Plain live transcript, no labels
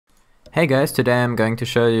Hey guys, today I'm going to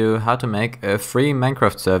show you how to make a free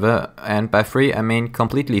Minecraft server, and by free I mean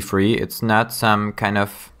completely free. It's not some kind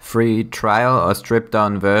of free trial or stripped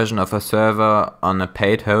down version of a server on a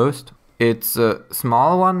paid host. It's a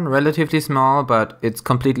small one, relatively small, but it's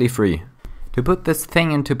completely free. To put this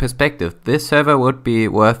thing into perspective, this server would be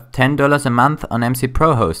worth $10 a month on MC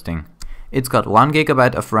Pro hosting. It's got 1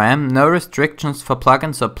 GB of RAM, no restrictions for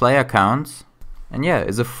plugins or player accounts, and yeah,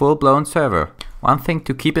 it's a full-blown server. One thing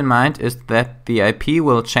to keep in mind is that the IP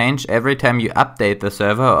will change every time you update the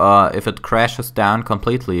server or if it crashes down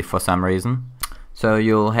completely for some reason. So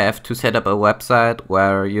you'll have to set up a website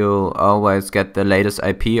where you'll always get the latest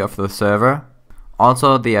IP of the server.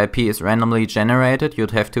 Also, the IP is randomly generated. You'd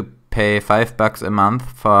have to pay $5 a month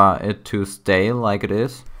for it to stay like it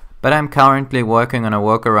is. But I'm currently working on a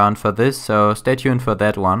workaround for this, so stay tuned for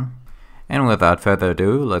that one. And without further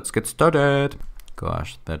ado, let's get started.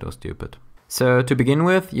 Gosh, that was stupid. So to begin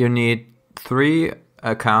with, you need 3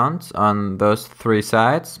 accounts on those 3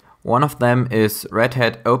 sites. One of them is Red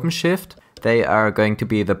Hat Openshift. They are going to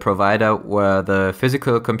be the provider where the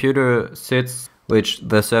physical computer sits, which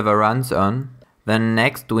the server runs on. Then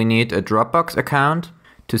next we need a Dropbox account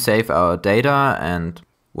to save our data and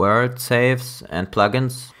word saves and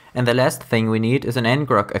plugins. And the last thing we need is an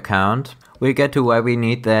ngrok account. We'll get to why we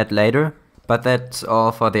need that later. But that's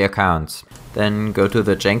all for the accounts. Then go to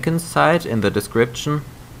the Jenkins site in the description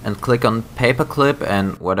and click on paperclip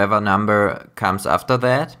and whatever number comes after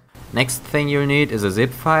that. Next thing you'll need is a zip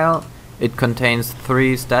file. It contains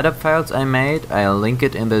 3 startup files I made. I'll link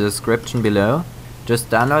it in the description below. Just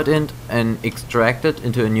download it and extract it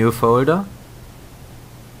into a new folder.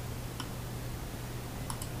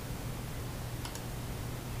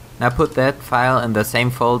 Now put that file in the same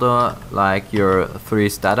folder like your 3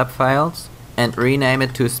 startup files and rename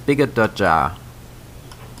it to spigot.jar.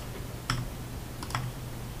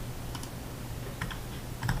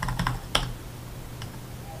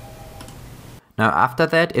 Now after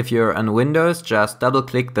that, if you're on Windows, just double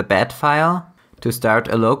click the bat file to start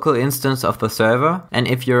a local instance of the server. And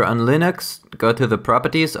if you're on Linux, go to the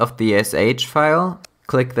properties of the sh file,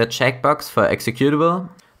 click the checkbox for executable,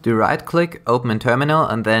 do right click, open in terminal,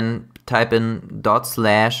 and then type in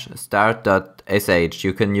 /start.sh.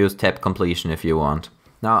 You can use tab completion if you want.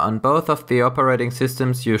 Now on both of the operating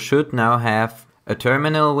systems you should now have a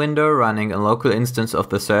terminal window running a local instance of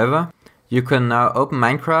the server. You can now open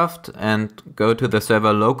Minecraft and go to the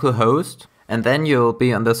server localhost, and then you'll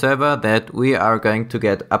be on the server that we are going to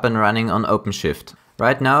get up and running on Openshift.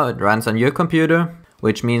 Right now it runs on your computer,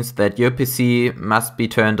 which means that your PC must be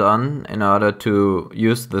turned on in order to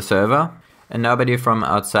use the server, and nobody from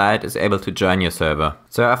outside is able to join your server.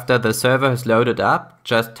 So after the server has loaded up,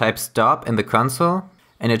 just type stop in the console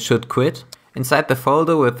and it should quit. Inside the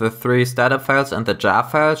folder with the 3 startup files and the jar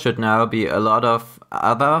file should now be a lot of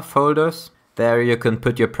other folders. There you can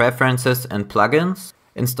put your preferences and plugins,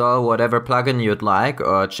 install whatever plugin you'd like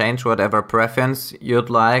or change whatever preference you'd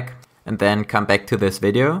like, and then come back to this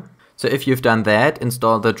video. So if you've done that,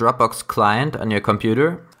 install the Dropbox client on your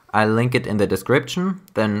computer. I'll link it in the description.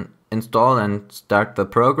 Then install and start the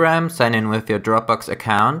program, sign in with your Dropbox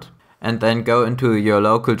account, and then go into your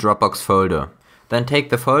local Dropbox folder. Then take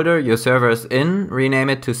the folder your server is in, rename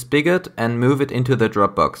it to Spigot, and move it into the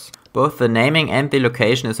Dropbox. Both the naming and the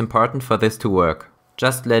location is important for this to work.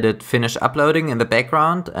 Just let it finish uploading in the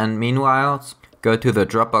background, and meanwhile go to the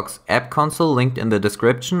Dropbox app console linked in the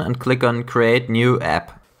description and click on Create New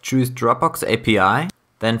App. Choose Dropbox API,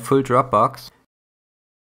 then Full Dropbox.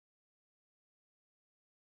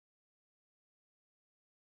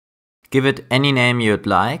 Give it any name you'd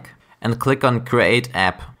like and click on Create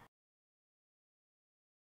App.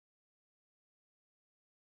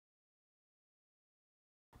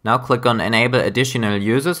 Now click on Enable Additional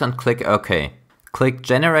Users and click OK. Click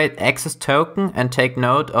Generate Access Token and take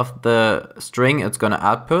note of the string it's gonna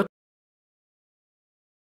output.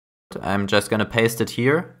 I'm just gonna paste it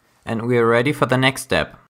here and we're ready for the next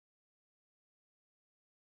step.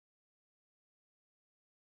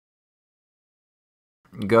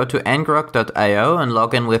 Go to ngrok.io and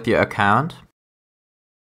log in with your account.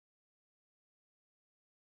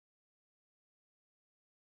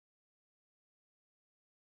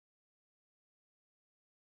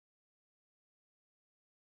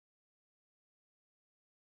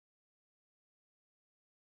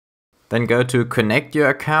 Then go to connect your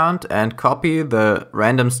account and copy the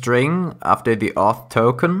random string after the auth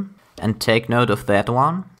token and take note of that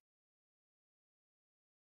one.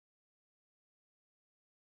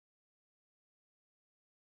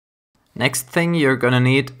 Next thing you're gonna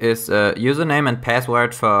need is a username and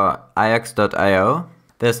password for ix.io.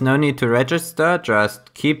 There's no need to register,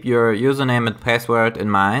 just keep your username and password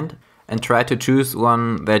in mind and try to choose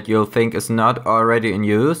one that you'll think is not already in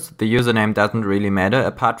use. The username doesn't really matter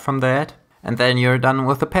apart from that. And then you're done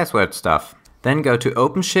with the password stuff. Then go to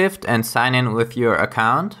Openshift and sign in with your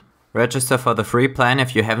account. Register for the free plan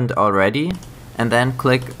if you haven't already. And then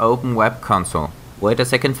click Open Web Console. Wait a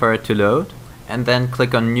second for it to load. And then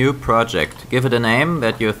click on New Project. Give it a name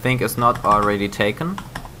that you think is not already taken.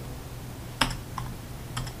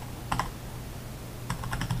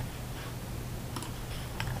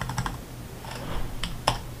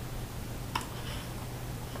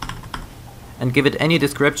 And give it any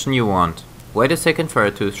description you want. Wait a second for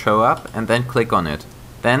it to show up and then click on it.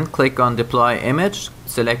 Then click on Deploy Image,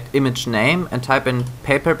 select Image Name and type in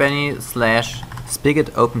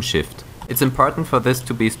paperbenny/spigot Openshift. It's important for this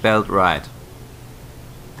to be spelled right.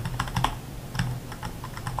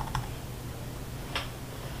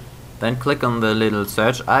 Then click on the little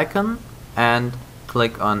search icon and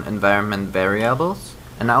click on Environment Variables.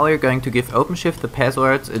 And now we're going to give Openshift the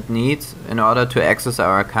passwords it needs in order to access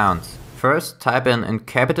our accounts. First, type in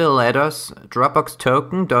capital letters Dropbox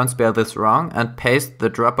token, don't spell this wrong, and paste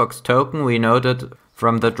the Dropbox token we noted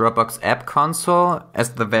from the Dropbox app console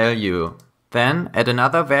as the value. Then add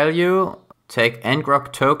another value, take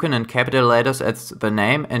ngrok token in capital letters as the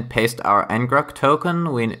name and paste our ngrok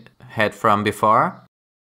token we had from before.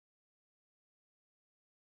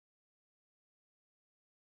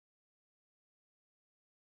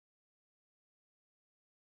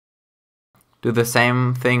 Do the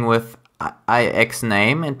same thing with ix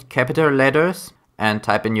name in capital letters and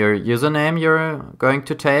type in your username you're going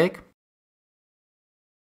to take.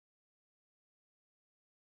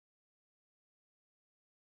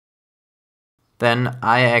 Then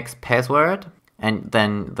ix password and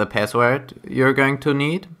then the password you're going to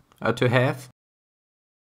need or to have.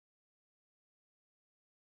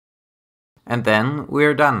 And then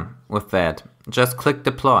we're done with that. Just click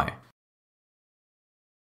deploy.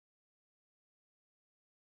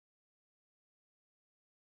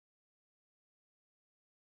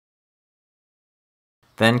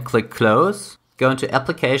 Then click Close, go into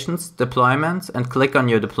Applications, Deployments and click on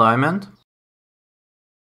your deployment.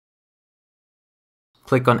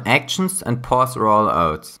 Click on Actions and pause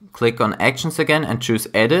rollouts. Click on Actions again and choose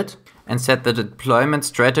Edit and set the deployment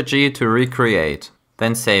strategy to recreate.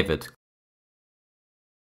 Then save it.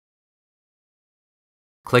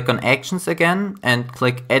 Click on Actions again and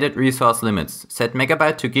click Edit Resource Limits. Set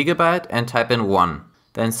megabyte to gigabyte and type in 1.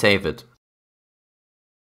 Then save it.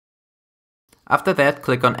 After that,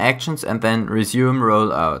 click on Actions and then Resume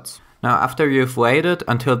Rollouts. Now after you've waited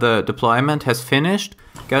until the deployment has finished,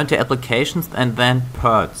 go into Applications and then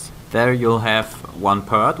Ports. There you'll have one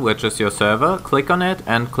port, which is your server. Click on it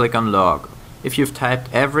and click on Log. If you've typed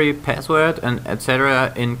every password and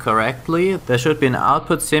etc. incorrectly, there should be an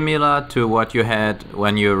output similar to what you had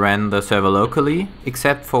when you ran the server locally,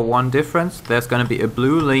 except for one difference. There's going to be a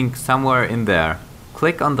blue link somewhere in there.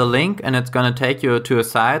 Click on the link and it's going to take you to a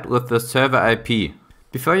site with the server IP.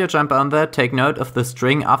 Before you jump on there, take note of the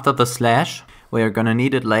string after the slash. We are going to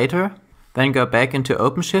need it later. Then go back into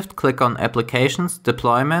Openshift, click on Applications,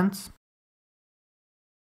 Deployments.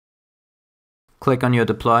 Click on your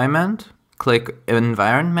deployment, click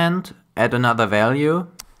Environment, add another value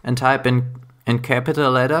and type in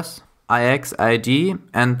capital letters ixid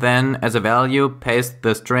and then as a value paste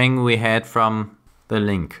the string we had from the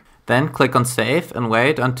link. Then click on Save and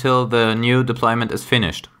wait until the new deployment is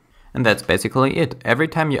finished. And that's basically it. Every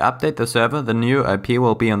time you update the server, the new IP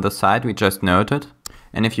will be on the site we just noted.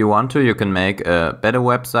 And if you want to, you can make a better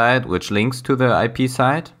website which links to the IP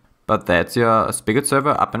site. But that's your Spigot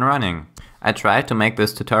server up and running. I tried to make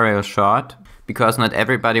this tutorial short because not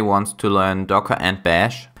everybody wants to learn Docker and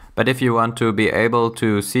Bash. But if you want to be able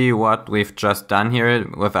to see what we've just done here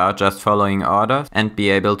without just following orders and be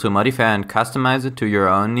able to modify and customize it to your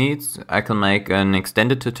own needs, I can make an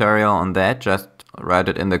extended tutorial on that. Just write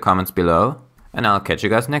it in the comments below. And I'll catch you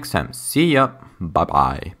guys next time. See ya. Bye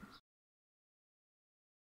bye.